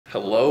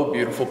Hello,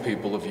 beautiful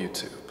people of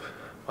YouTube.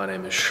 My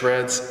name is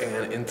Scheereddzz,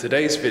 and in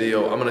today's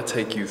video, I'm gonna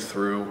take you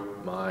through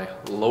my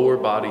lower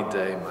body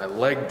day, my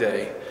leg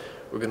day.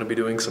 We're gonna be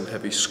doing some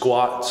heavy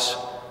squats,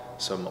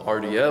 some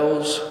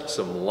RDLs,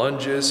 some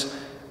lunges,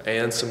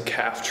 and some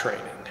calf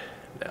training.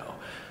 Now,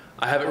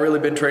 I haven't really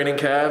been training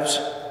calves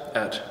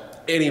at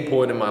any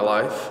point in my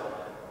life.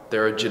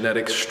 They're a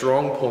genetic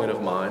strong point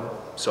of mine,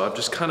 so I've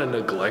just kind of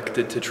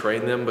neglected to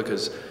train them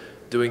because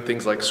doing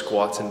things like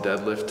squats and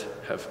deadlift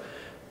have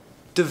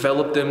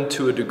developed them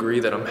to a degree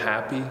that I'm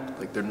happy.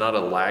 Like, they're not a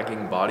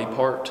lagging body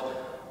part,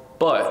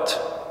 but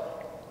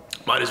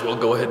might as well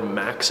go ahead and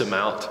max them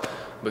out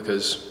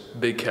because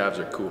big calves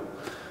are cool.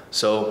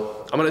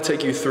 So I'm gonna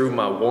take you through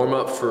my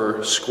warm-up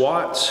for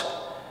squats,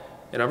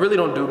 and I really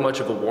don't do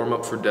much of a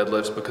warm-up for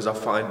deadlifts because I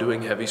find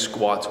doing heavy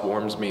squats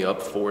warms me up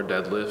for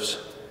deadlifts,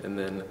 and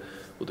then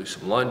we'll do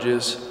some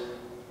lunges,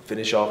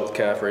 finish off with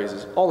calf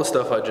raises, all the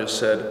stuff I just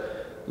said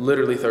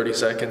literally 30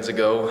 seconds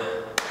ago.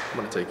 I'm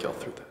gonna take y'all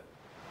through that.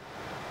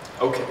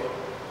 Okay,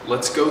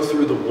 let's go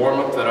through the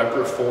warm-up that I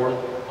perform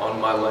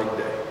on my leg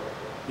day.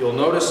 You'll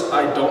notice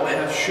I don't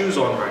have shoes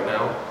on right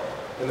now,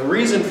 and the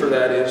reason for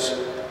that is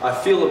I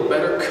feel a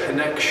better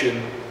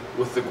connection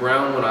with the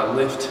ground when I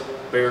lift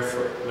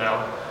barefoot.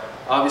 Now,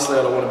 obviously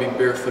I don't want to be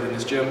barefoot in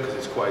this gym because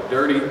it's quite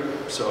dirty,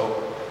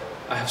 so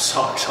I have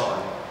socks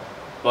on.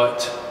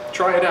 But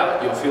try it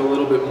out. You'll feel a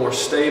little bit more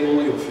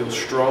stable, you'll feel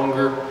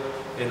stronger,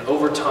 and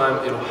over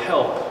time it'll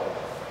help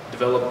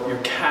develop your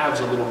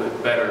calves a little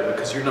bit better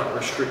because you're not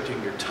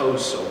restricting your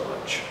toes so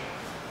much.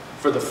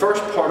 For the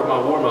first part of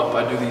my warm-up,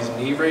 I do these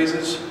knee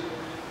raises.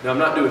 Now, I'm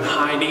not doing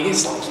high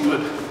knees like you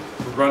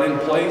would run in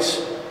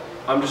place.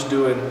 I'm just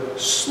doing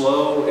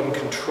slow and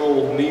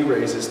controlled knee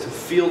raises to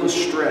feel the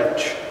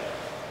stretch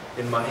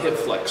in my hip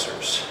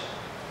flexors.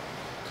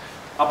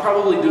 I'll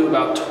probably do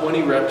about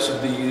 20 reps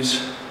of these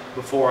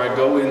before I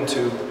go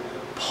into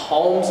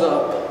palms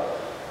up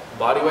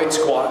bodyweight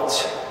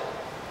squats.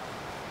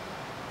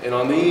 And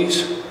on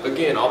these,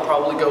 again, I'll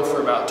probably go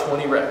for about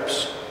 20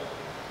 reps.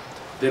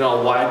 Then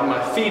I'll widen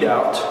my feet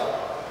out,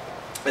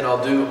 and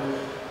I'll do,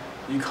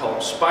 you call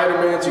them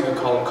Spider-Mans, you can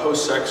call them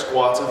Cossack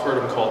squats, I've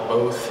heard them called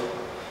both.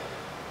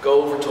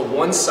 Go over to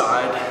one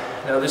side.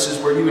 Now this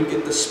is where you would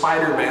get the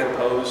Spider-Man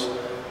pose,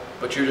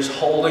 but you're just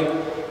holding,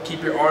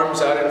 keep your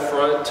arms out in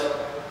front,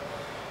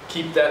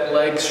 keep that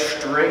leg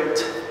straight,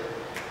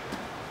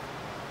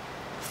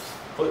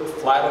 foot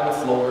flat on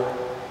the floor,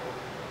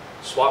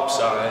 swap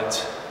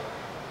sides.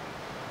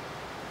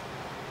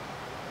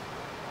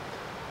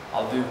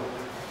 I'll do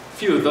a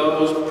few of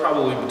those,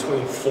 probably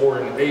between 4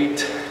 and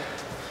 8.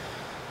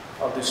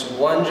 I'll do some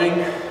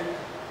lunging,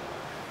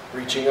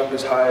 reaching up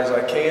as high as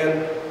I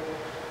can.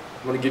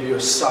 I'm going to give you a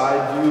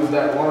side view of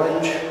that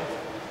lunge.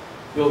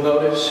 You'll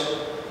notice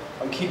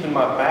I'm keeping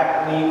my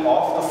back knee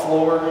off the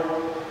floor.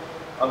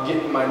 I'm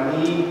getting my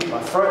knee,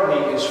 my front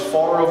knee as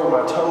far over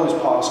my toe as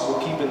possible,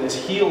 keeping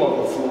this heel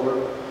on the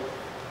floor.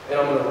 And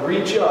I'm going to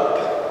reach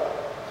up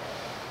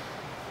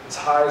as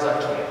high as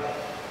I can.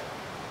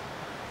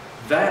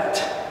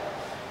 That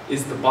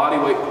is the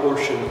bodyweight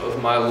portion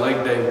of my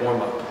leg day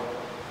warm-up.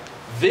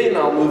 Then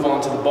I'll move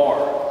on to the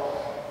bar,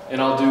 and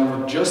I'll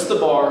do just the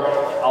bar.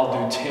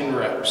 I'll do 10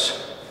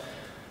 reps.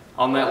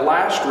 On that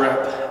last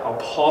rep, I'll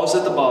pause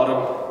at the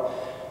bottom,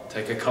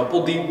 take a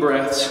couple deep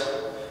breaths,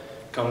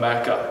 come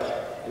back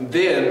up. And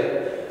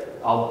then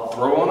I'll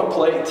throw on a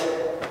plate.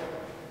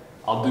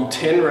 I'll do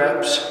 10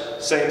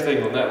 reps, same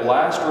thing on that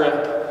last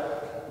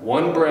rep,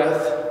 1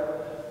 breath,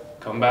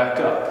 come back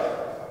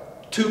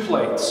up. 2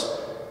 plates.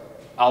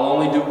 I'll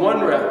only do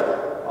 1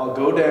 rep. I'll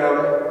go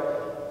down,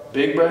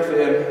 big breath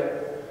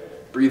in,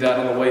 breathe out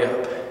on the way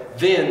up.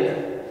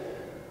 Then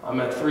I'm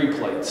at 3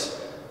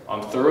 plates.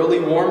 I'm thoroughly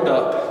warmed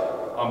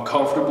up, I'm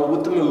comfortable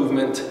with the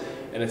movement,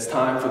 and it's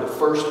time for the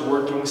first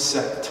working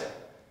set.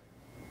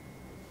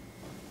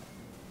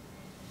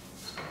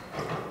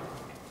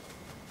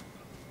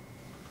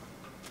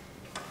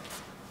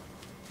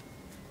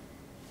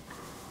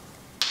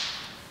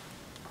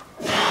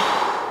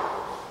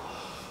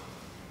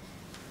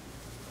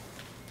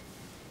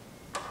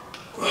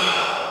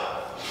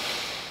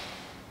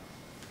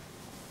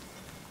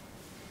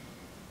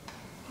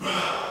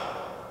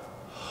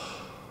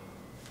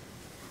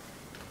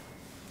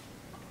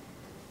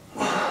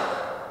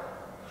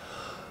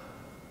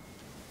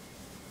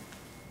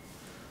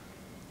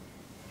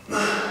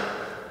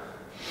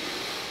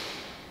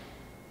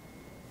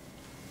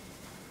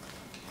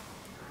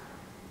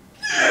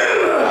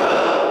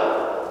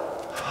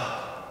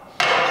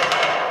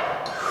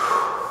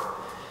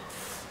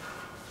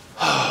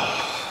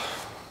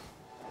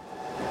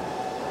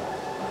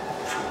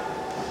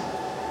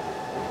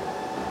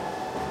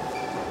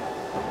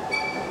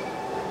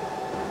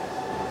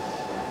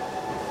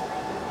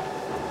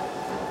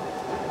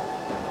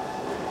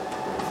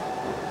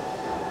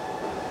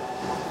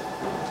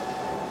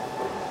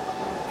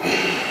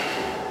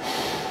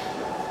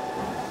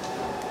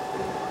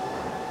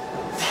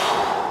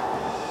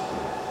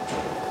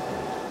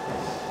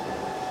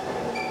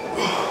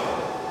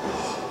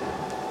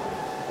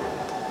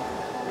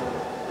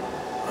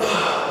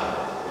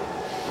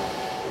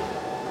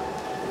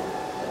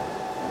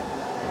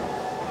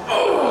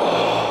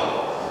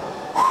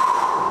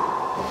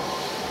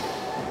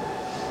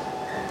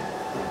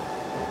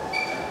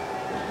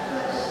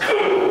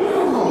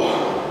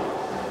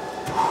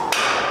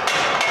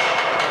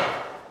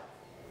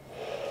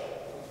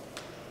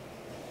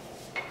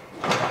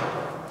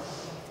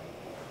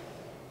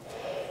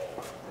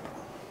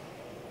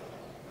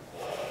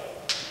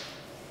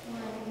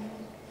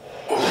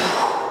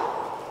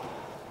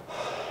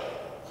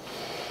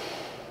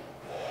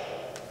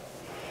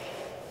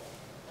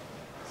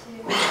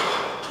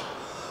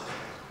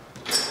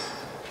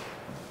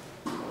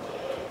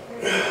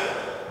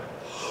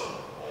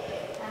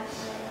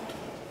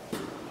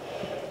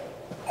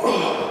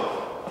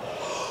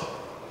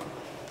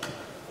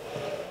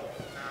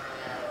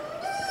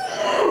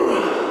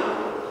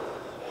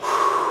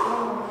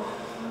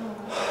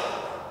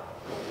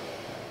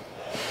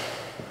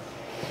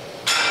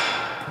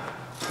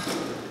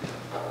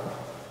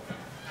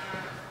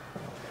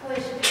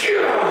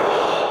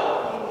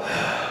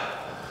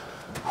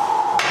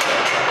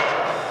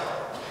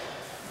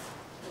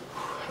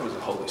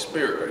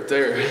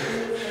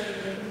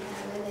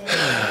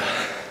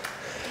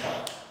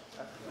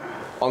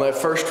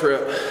 first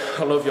rep, I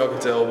don't know if y'all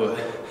can tell, but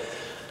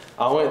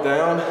I went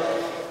down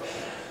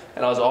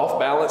and I was off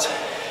balance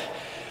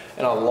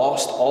and I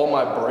lost all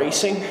my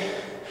bracing,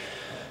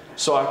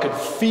 so I could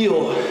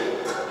feel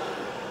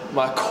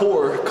my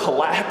core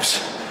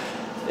collapse,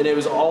 and it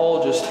was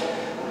all just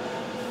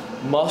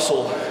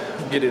muscle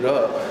get it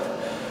up.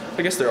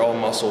 I guess they're all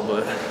muscle,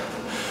 but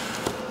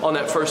on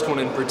that first one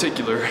in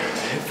particular,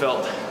 it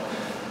felt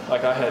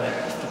like I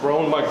had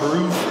thrown my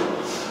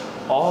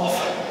groove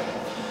off,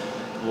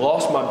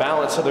 lost my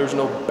balance, so there's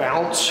no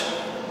bounce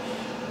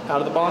out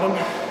of the bottom,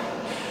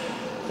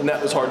 and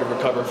that was hard to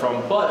recover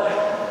from, but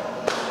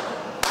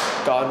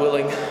God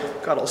willing,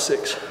 got all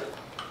 6.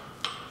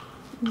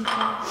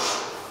 Okay.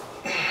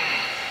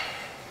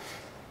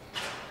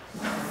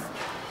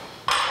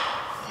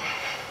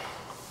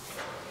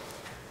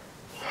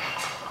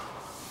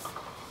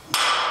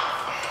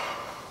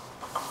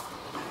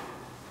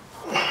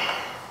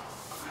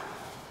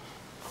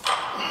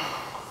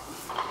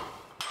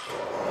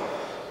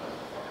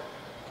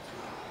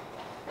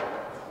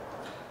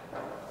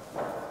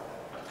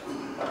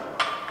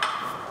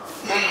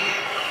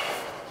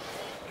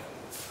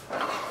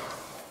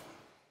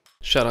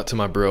 Shout out to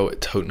my bro at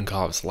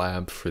Totenkov's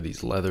Lab for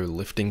these leather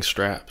lifting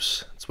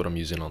straps. That's what I'm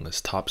using on this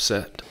top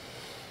set.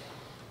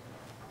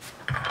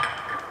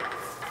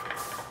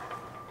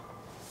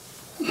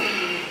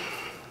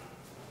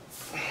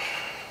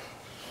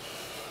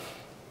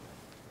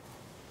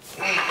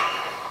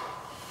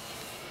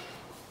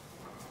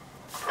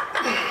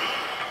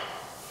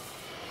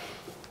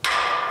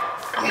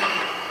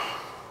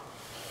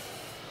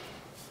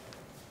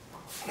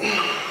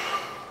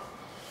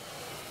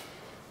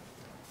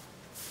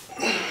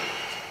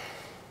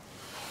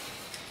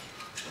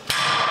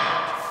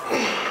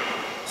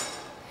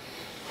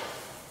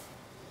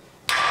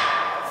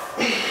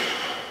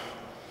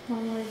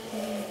 One more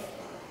thing.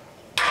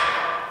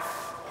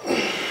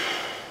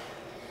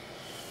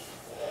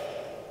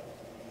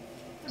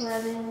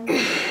 11.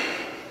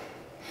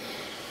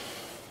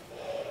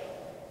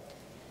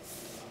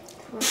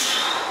 12.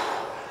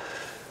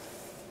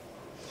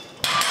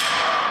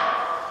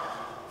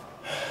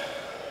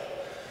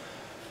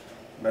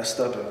 Messed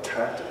up and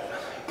tapped it, I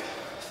think,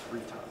 3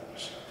 times.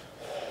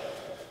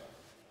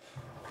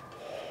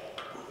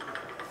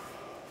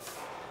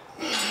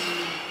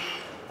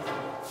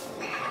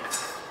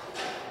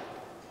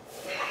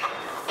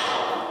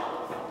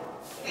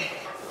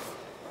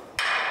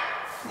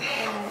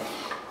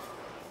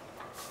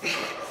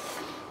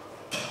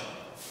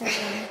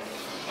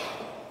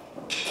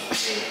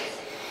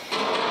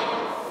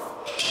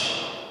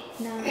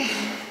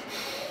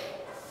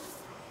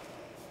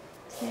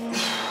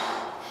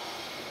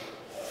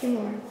 Two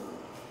more.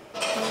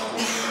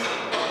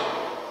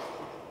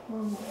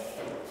 One more.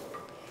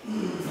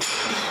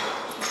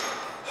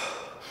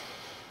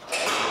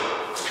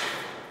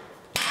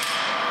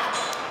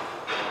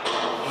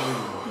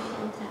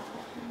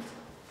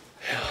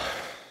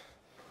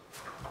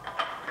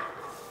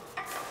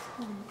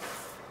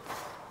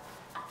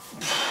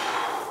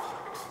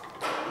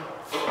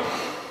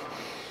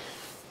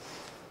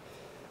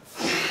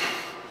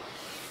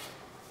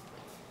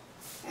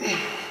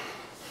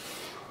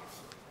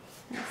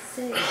 That's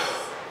 6.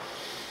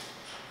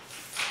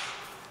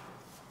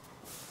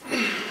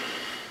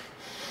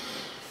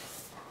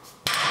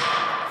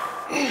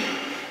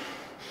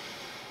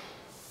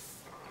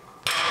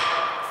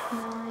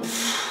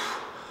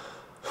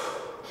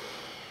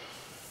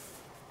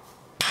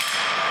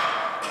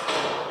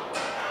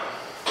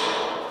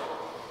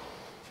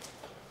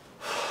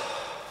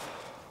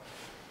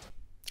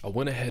 I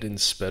went ahead and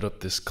sped up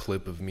this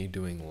clip of me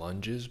doing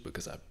lunges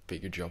because I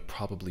figured y'all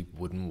probably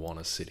wouldn't want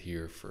to sit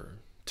here for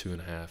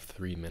 2.5,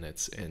 3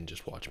 minutes and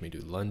just watch me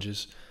do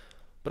lunges.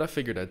 But I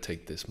figured I'd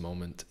take this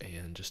moment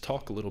and just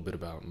talk a little bit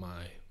about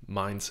my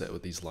mindset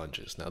with these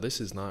lunges. Now,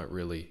 this is not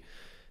really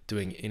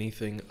doing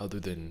anything other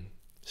than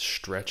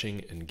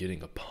stretching and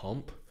getting a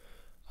pump.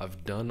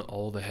 I've done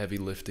all the heavy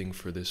lifting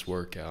for this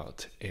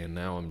workout, and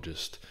now I'm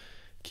just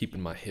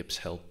keeping my hips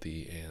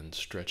healthy and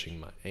stretching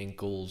my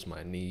ankles,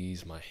 my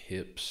knees, my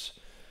hips,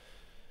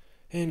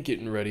 and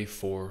getting ready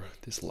for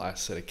this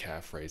last set of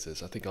calf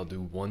raises. I think I'll do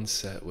 1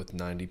 set with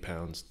 90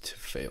 pounds to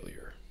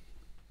failure.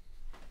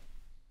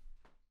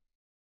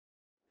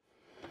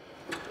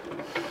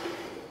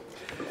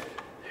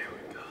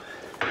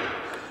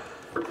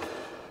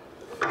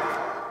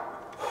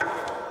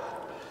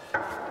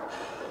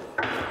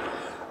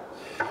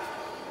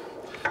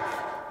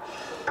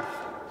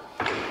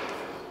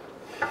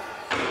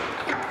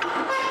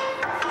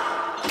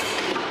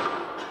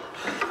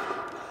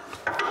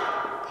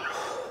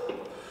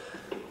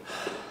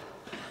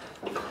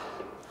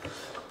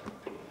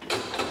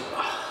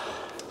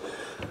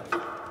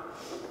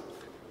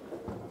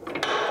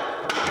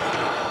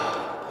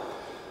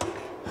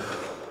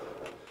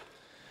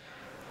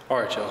 All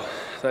right, y'all,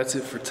 that's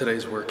it for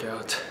today's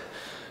workout.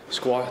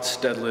 Squats,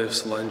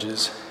 deadlifts,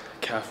 lunges,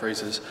 calf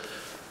raises.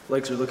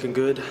 Legs are looking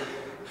good.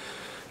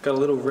 Got a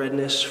little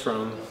redness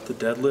from the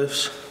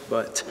deadlifts,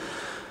 but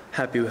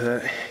happy with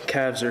that.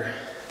 Calves are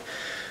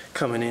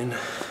coming in.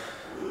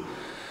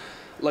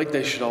 Leg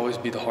day should always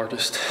be the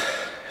hardest.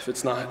 If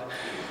it's not,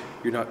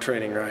 you're not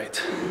training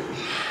right.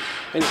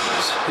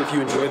 Anyways, if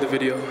you enjoyed the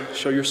video,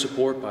 show your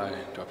support by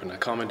dropping a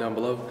comment down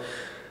below,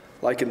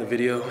 liking the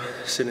video,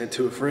 sending it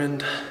to a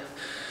friend,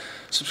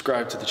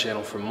 subscribe to the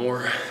channel for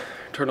more,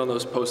 turn on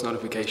those post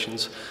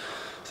notifications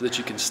so that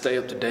you can stay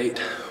up to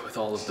date with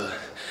all of the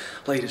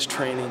latest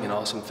training and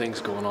awesome things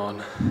going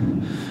on.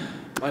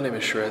 My name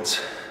is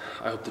Scheereddzz.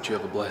 I hope that you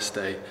have a blessed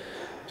day,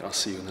 and I'll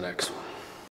see you in the next one.